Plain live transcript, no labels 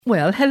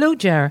Well, hello,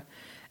 Ger.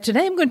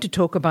 Today I'm going to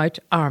talk about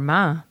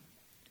Armagh.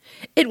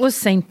 It was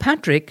St.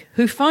 Patrick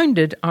who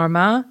founded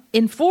Armagh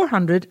in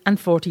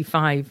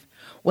 445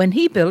 when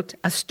he built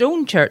a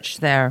stone church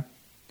there.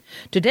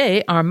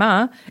 Today,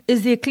 Armagh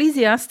is the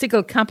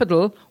ecclesiastical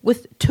capital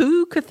with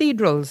two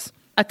cathedrals,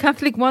 a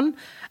Catholic one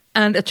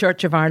and a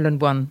Church of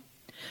Ireland one.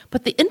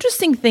 But the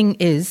interesting thing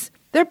is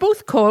they're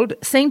both called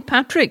St.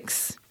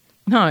 Patrick's.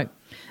 Now,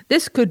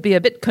 this could be a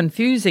bit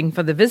confusing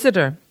for the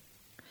visitor.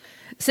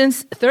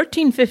 Since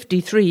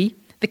 1353,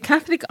 the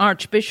Catholic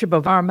Archbishop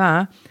of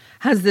Armagh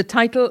has the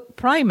title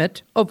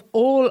Primate of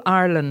all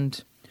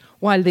Ireland,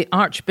 while the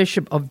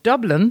Archbishop of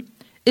Dublin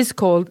is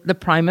called the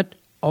Primate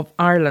of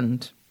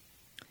Ireland.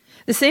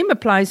 The same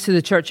applies to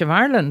the Church of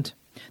Ireland.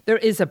 There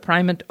is a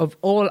Primate of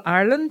all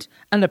Ireland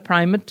and a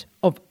Primate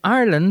of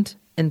Ireland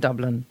in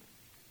Dublin.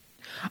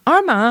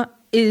 Armagh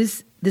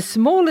is the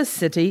smallest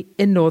city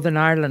in Northern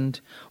Ireland,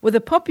 with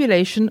a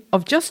population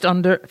of just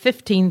under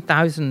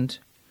 15,000.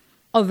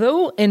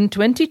 Although in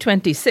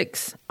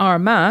 2026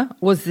 Armagh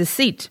was the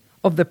seat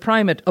of the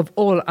Primate of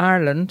all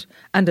Ireland,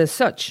 and as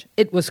such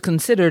it was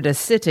considered a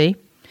city,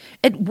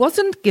 it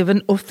wasn't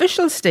given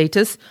official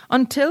status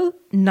until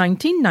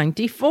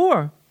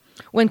 1994,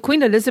 when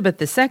Queen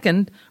Elizabeth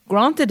II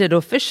granted it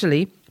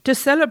officially to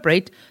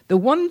celebrate the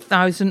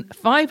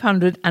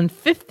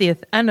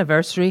 1550th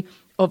anniversary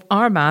of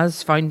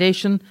Armagh's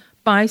foundation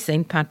by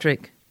St.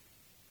 Patrick.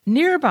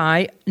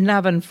 Nearby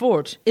Navan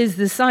Fort is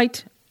the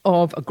site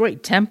of a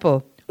great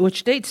temple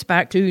which dates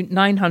back to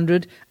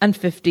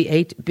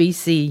 958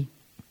 BC.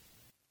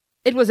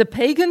 It was a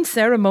pagan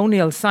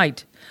ceremonial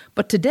site,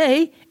 but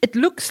today it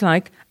looks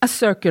like a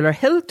circular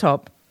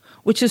hilltop,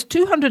 which is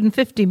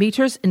 250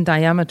 metres in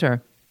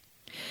diameter.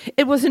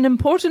 It was an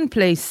important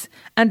place,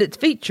 and it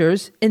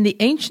features in the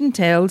ancient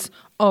tales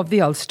of the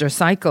Ulster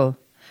cycle,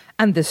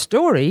 and the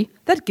story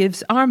that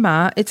gives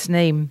Armagh its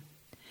name.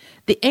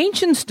 The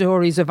ancient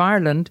stories of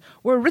Ireland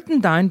were written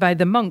down by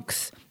the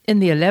monks in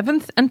the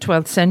 11th and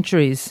 12th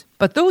centuries,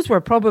 but those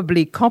were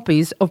probably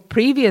copies of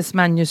previous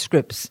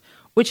manuscripts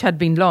which had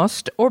been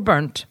lost or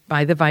burnt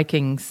by the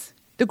Vikings.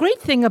 The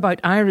great thing about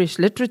Irish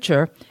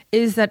literature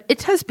is that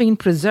it has been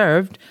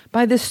preserved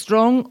by the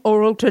strong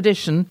oral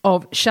tradition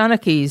of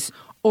Shanachies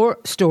or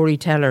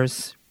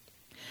storytellers.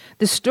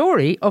 The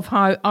story of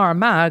how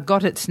Armagh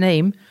got its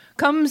name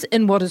comes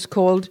in what is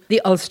called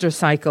the Ulster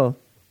cycle.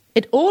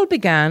 It all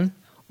began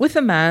with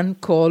a man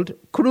called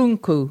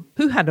Cruncu,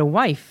 who had a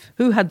wife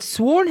who had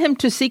sworn him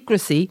to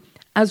secrecy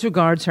as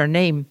regards her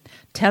name,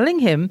 telling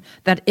him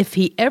that if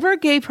he ever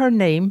gave her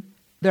name,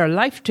 their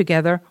life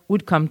together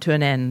would come to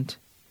an end.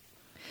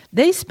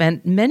 They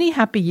spent many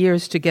happy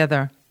years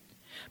together.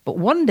 But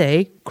one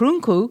day,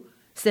 Cruncu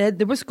said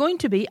there was going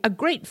to be a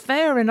great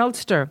fair in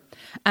Ulster,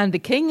 and the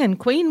king and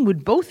queen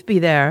would both be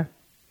there.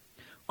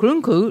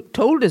 Cruncu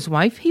told his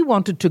wife he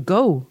wanted to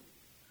go.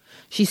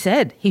 She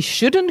said he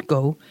shouldn't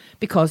go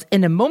because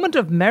in a moment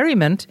of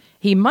merriment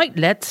he might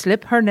let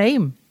slip her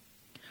name.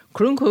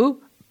 Cruncu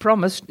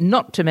promised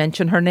not to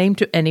mention her name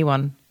to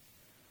anyone.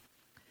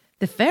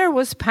 The fair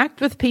was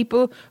packed with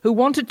people who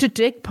wanted to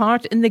take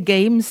part in the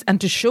games and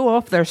to show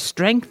off their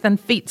strength and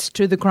feats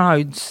to the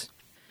crowds.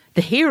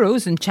 The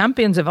heroes and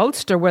champions of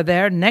Ulster were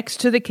there next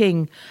to the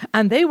king,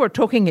 and they were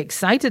talking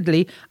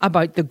excitedly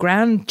about the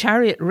grand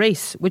chariot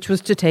race which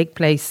was to take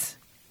place.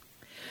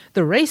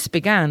 The race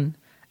began,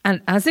 and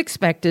as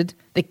expected,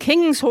 the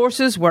king's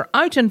horses were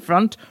out in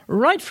front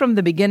right from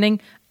the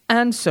beginning,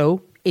 and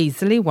so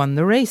easily won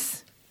the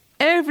race.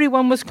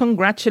 Everyone was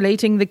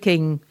congratulating the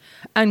king,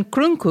 and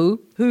Cruncu,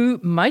 who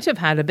might have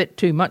had a bit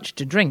too much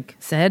to drink,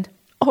 said,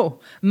 "Oh,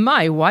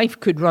 my wife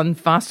could run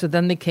faster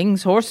than the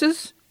king's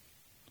horses."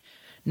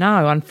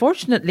 Now,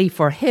 unfortunately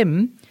for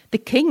him, the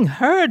king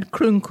heard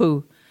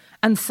Cruncu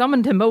and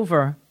summoned him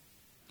over.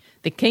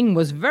 The king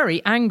was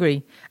very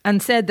angry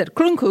and said that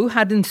Cruncu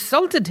had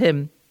insulted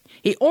him.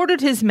 He ordered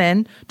his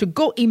men to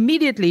go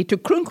immediately to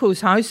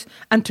Cruncu's house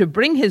and to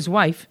bring his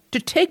wife to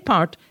take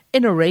part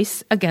in a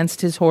race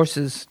against his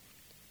horses.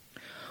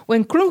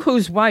 When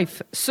Cruncu's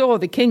wife saw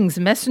the king's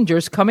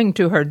messengers coming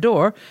to her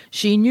door,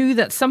 she knew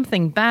that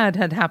something bad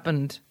had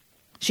happened.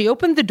 She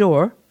opened the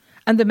door,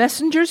 and the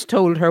messengers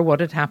told her what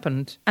had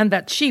happened, and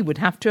that she would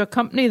have to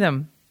accompany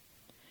them.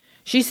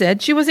 She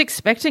said she was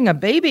expecting a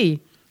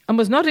baby and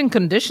was not in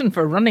condition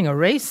for running a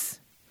race.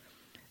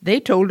 They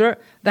told her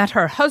that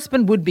her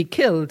husband would be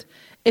killed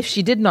if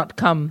she did not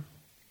come.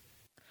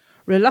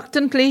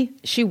 Reluctantly,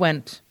 she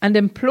went and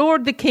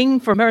implored the king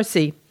for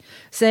mercy,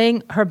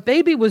 saying her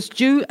baby was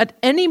due at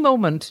any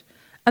moment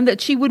and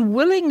that she would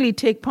willingly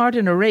take part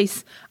in a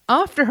race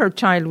after her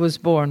child was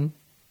born.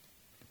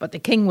 But the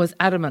king was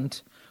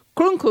adamant.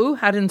 Cruncu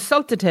had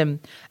insulted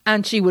him,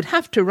 and she would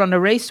have to run a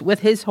race with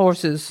his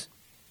horses.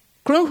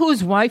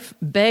 Cruncu's wife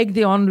begged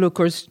the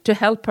onlookers to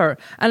help her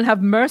and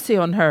have mercy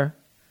on her,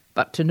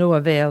 but to no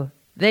avail.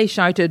 They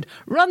shouted,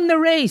 "Run the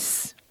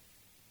race!"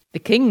 The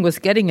king was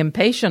getting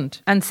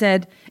impatient and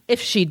said if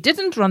she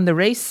didn't run the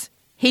race,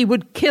 he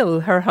would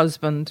kill her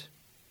husband.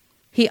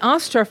 He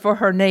asked her for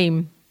her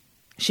name.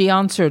 She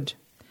answered,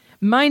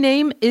 "My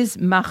name is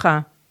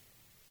Macha."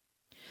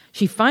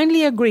 She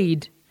finally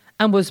agreed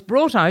and was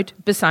brought out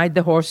beside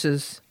the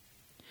horses.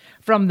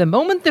 From the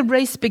moment the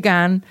race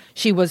began,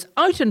 she was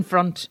out in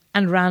front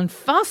and ran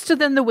faster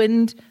than the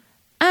wind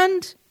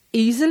and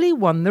easily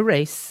won the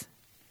race.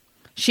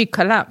 She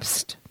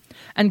collapsed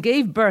and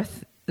gave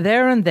birth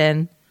there and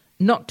then,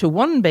 not to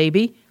one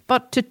baby,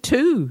 but to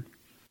two.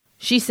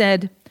 She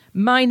said,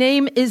 "My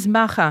name is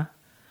Macha,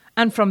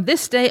 and from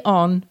this day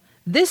on,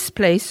 this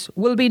place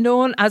will be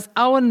known as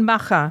Awan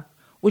Macha,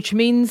 which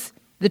means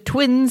the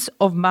twins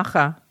of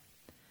Macha."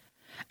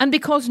 And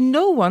because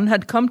no one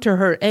had come to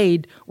her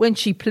aid when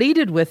she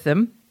pleaded with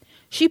them,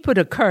 she put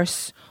a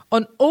curse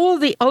on all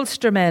the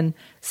Ulster men,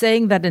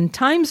 saying that in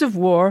times of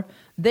war,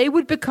 they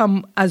would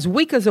become as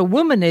weak as a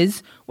woman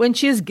is when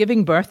she is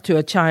giving birth to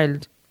a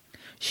child.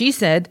 She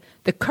said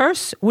the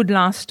curse would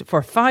last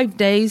for 5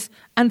 days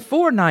and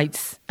 4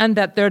 nights, and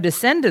that their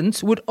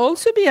descendants would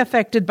also be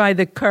affected by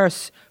the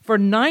curse for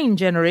 9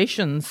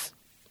 generations.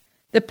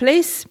 The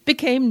place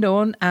became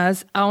known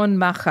as Awan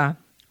Macha,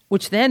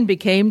 which then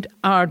became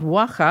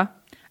Ardwacha,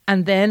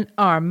 and then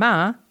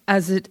Armagh,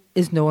 as it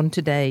is known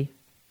today.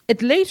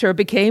 It later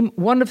became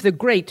one of the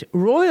great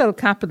royal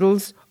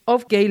capitals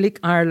of Gaelic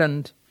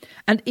Ireland,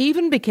 and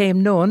even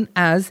became known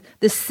as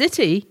the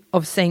City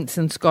of Saints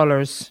and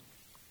Scholars.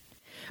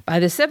 By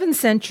the 7th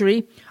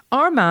century,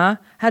 Armagh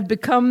had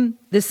become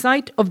the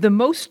site of the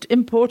most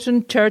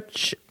important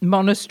church,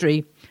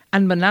 monastery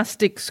and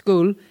monastic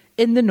school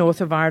in the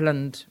north of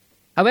Ireland.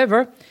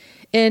 However,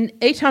 in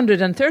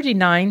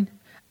 839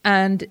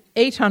 and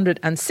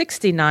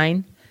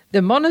 869,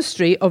 the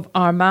monastery of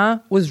Armagh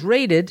was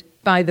raided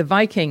by the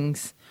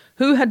Vikings,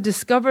 who had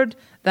discovered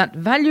that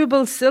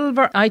valuable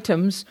silver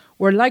items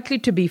were likely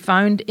to be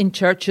found in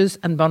churches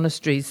and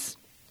monasteries.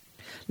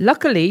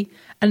 Luckily,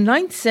 a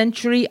 9th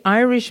century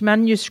Irish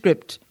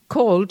manuscript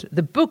called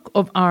the Book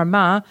of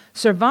Armagh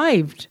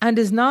survived and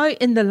is now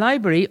in the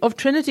library of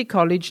Trinity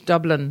College,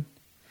 Dublin.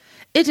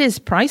 It is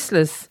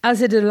priceless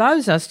as it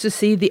allows us to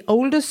see the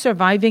oldest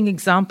surviving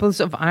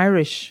examples of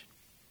Irish.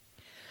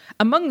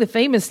 Among the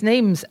famous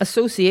names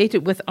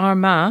associated with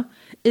Armagh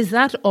is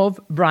that of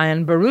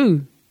Brian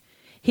Boru.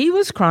 He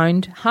was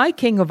crowned High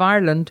King of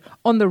Ireland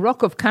on the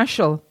Rock of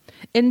Cashel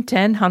in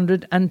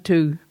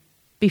 1002.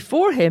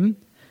 Before him,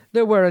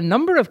 there were a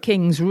number of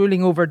kings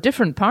ruling over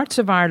different parts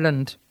of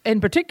Ireland.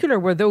 In particular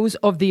were those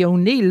of the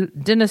O'Neill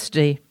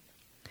dynasty.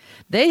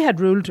 They had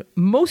ruled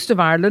most of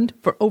Ireland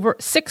for over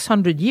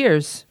 600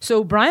 years.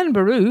 So Brian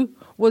Boru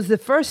was the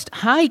first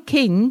High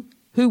King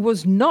who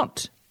was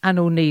not an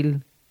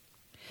O'Neill.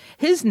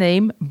 His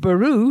name,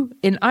 Boru,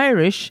 in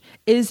Irish,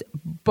 is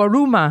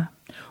Boruma,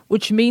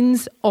 which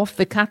means of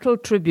the cattle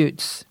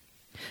tributes.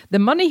 The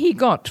money he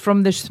got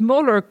from the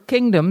smaller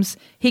kingdoms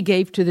he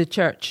gave to the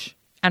church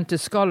and to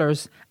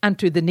scholars and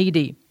to the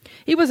needy.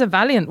 He was a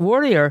valiant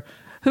warrior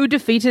who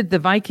defeated the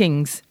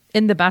Vikings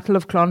in the Battle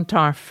of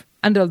Clontarf,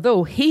 and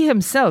although he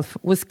himself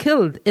was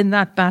killed in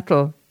that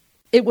battle,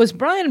 it was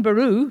Brian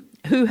Boru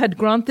who had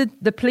granted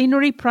the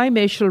plenary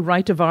primatial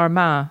right of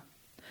Armagh.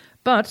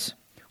 But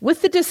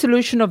with the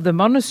dissolution of the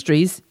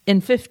monasteries in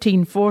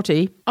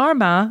 1540,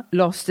 Armagh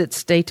lost its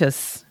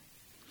status.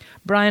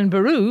 Brian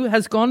Boru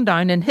has gone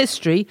down in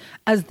history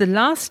as the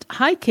last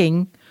High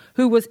King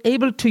who was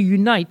able to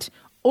unite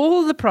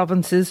all the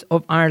provinces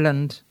of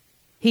Ireland.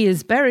 He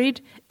is buried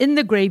in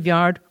the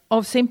graveyard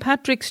of St.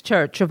 Patrick's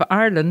Church of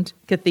Ireland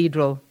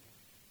Cathedral.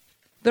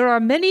 There are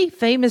many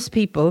famous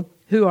people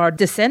who are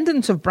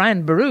descendants of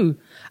Brian Boru.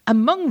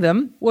 Among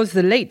them was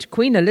the late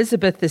Queen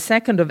Elizabeth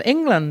II of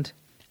England,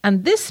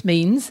 and this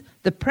means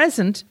the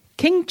present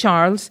King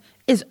Charles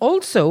is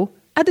also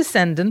a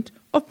descendant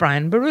of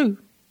Brian Boru.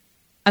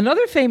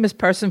 Another famous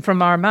person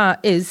from Armagh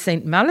is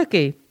St.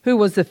 Malachy, who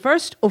was the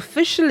first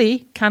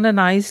officially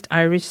canonised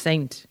Irish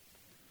saint.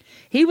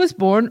 He was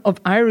born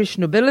of Irish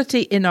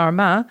nobility in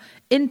Armagh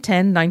in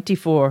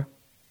 1094.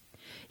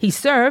 He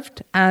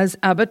served as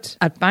abbot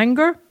at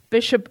Bangor,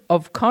 Bishop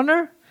of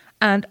Connor,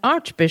 and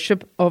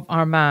Archbishop of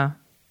Armagh.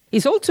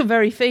 He's also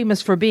very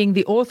famous for being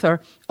the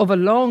author of a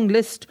long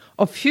list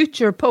of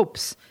future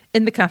popes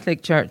in the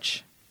Catholic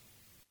Church.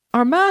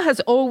 Armagh has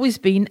always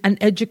been an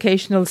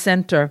educational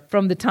centre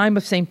from the time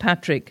of St.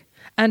 Patrick,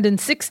 and in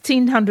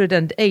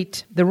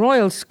 1608 the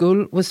Royal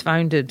School was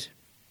founded.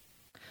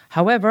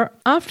 However,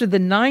 after the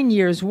 9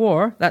 Years'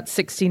 War, that's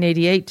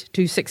 1688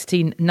 to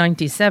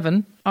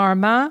 1697,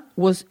 Armagh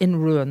was in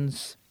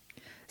ruins.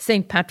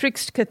 St.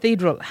 Patrick's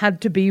Cathedral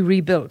had to be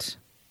rebuilt.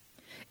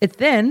 It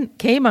then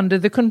came under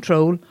the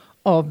control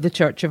of the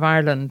Church of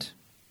Ireland.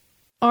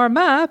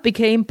 Armagh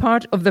became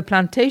part of the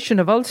plantation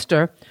of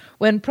Ulster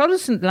when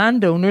Protestant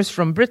landowners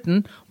from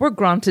Britain were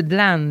granted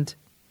land.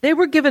 They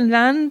were given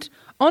land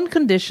on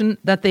condition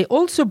that they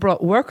also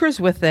brought workers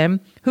with them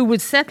who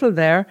would settle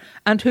there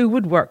and who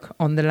would work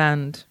on the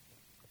land.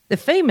 The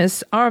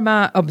famous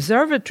Armagh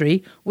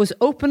Observatory was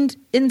opened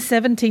in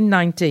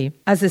 1790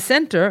 as a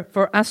centre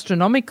for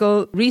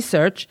astronomical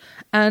research,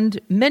 and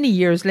many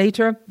years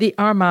later the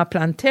Armagh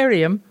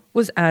Planetarium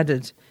was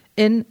added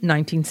in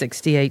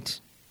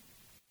 1968.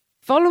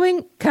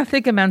 Following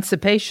Catholic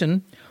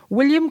emancipation,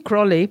 William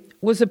Crawley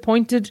was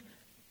appointed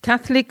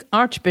Catholic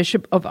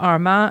Archbishop of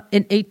Armagh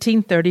in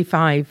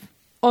 1835.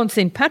 On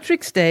St.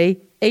 Patrick's Day,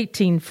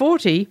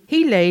 1840,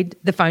 he laid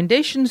the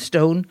foundation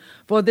stone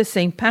for the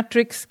St.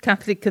 Patrick's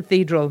Catholic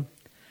Cathedral.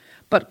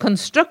 But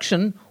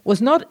construction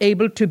was not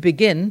able to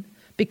begin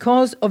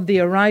because of the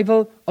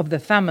arrival of the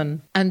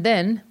famine and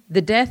then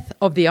the death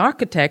of the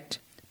architect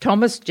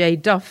Thomas J.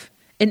 Duff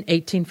in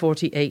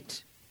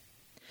 1848.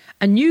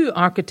 A new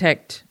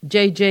architect,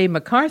 J.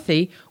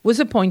 McCarthy, was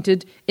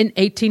appointed in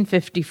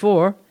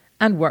 1854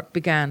 and work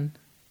began.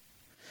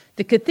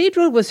 The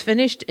cathedral was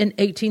finished in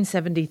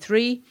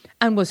 1873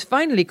 and was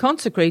finally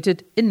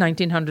consecrated in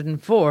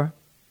 1904.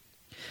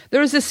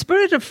 There is a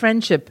spirit of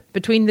friendship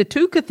between the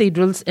two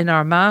cathedrals in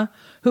Armagh,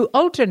 who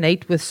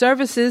alternate with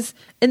services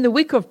in the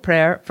week of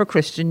prayer for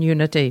Christian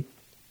unity.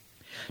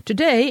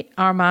 Today,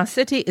 Armagh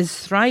City is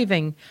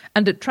thriving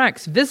and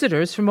attracts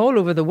visitors from all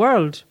over the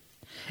world.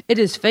 It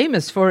is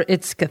famous for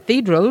its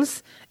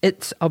cathedrals,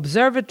 its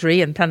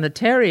observatory and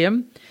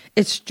planetarium,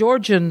 its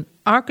Georgian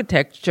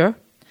architecture,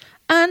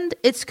 and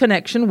its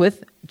connection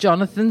with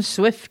Jonathan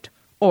Swift,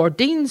 or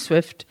Dean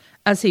Swift,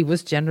 as he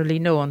was generally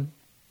known.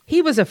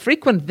 He was a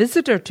frequent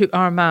visitor to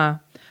Armagh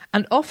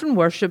and often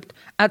worshipped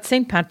at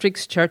St.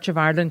 Patrick's Church of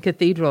Ireland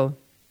Cathedral.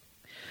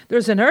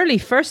 There's an early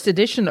first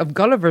edition of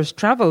Gulliver's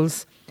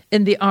Travels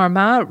in the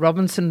Armagh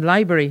Robinson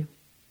Library.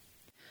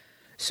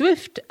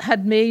 Swift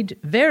had made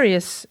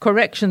various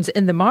corrections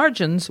in the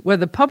margins where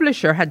the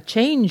publisher had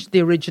changed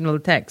the original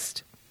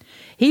text.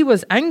 He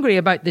was angry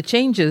about the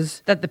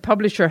changes that the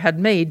publisher had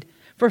made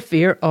for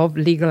fear of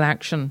legal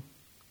action.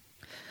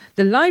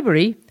 The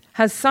library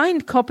has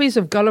signed copies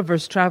of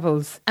Gulliver's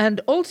Travels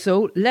and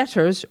also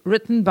letters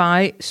written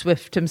by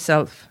Swift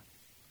himself.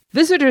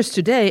 Visitors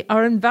today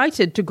are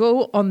invited to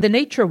go on the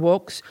nature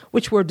walks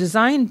which were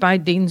designed by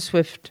Dean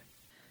Swift.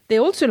 They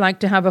also like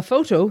to have a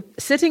photo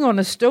sitting on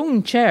a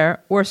stone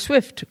chair where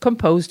Swift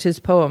composed his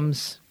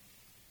poems.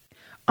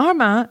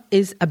 Armagh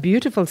is a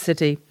beautiful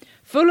city,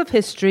 full of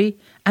history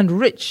and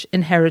rich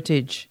in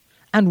heritage,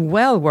 and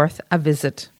well worth a visit.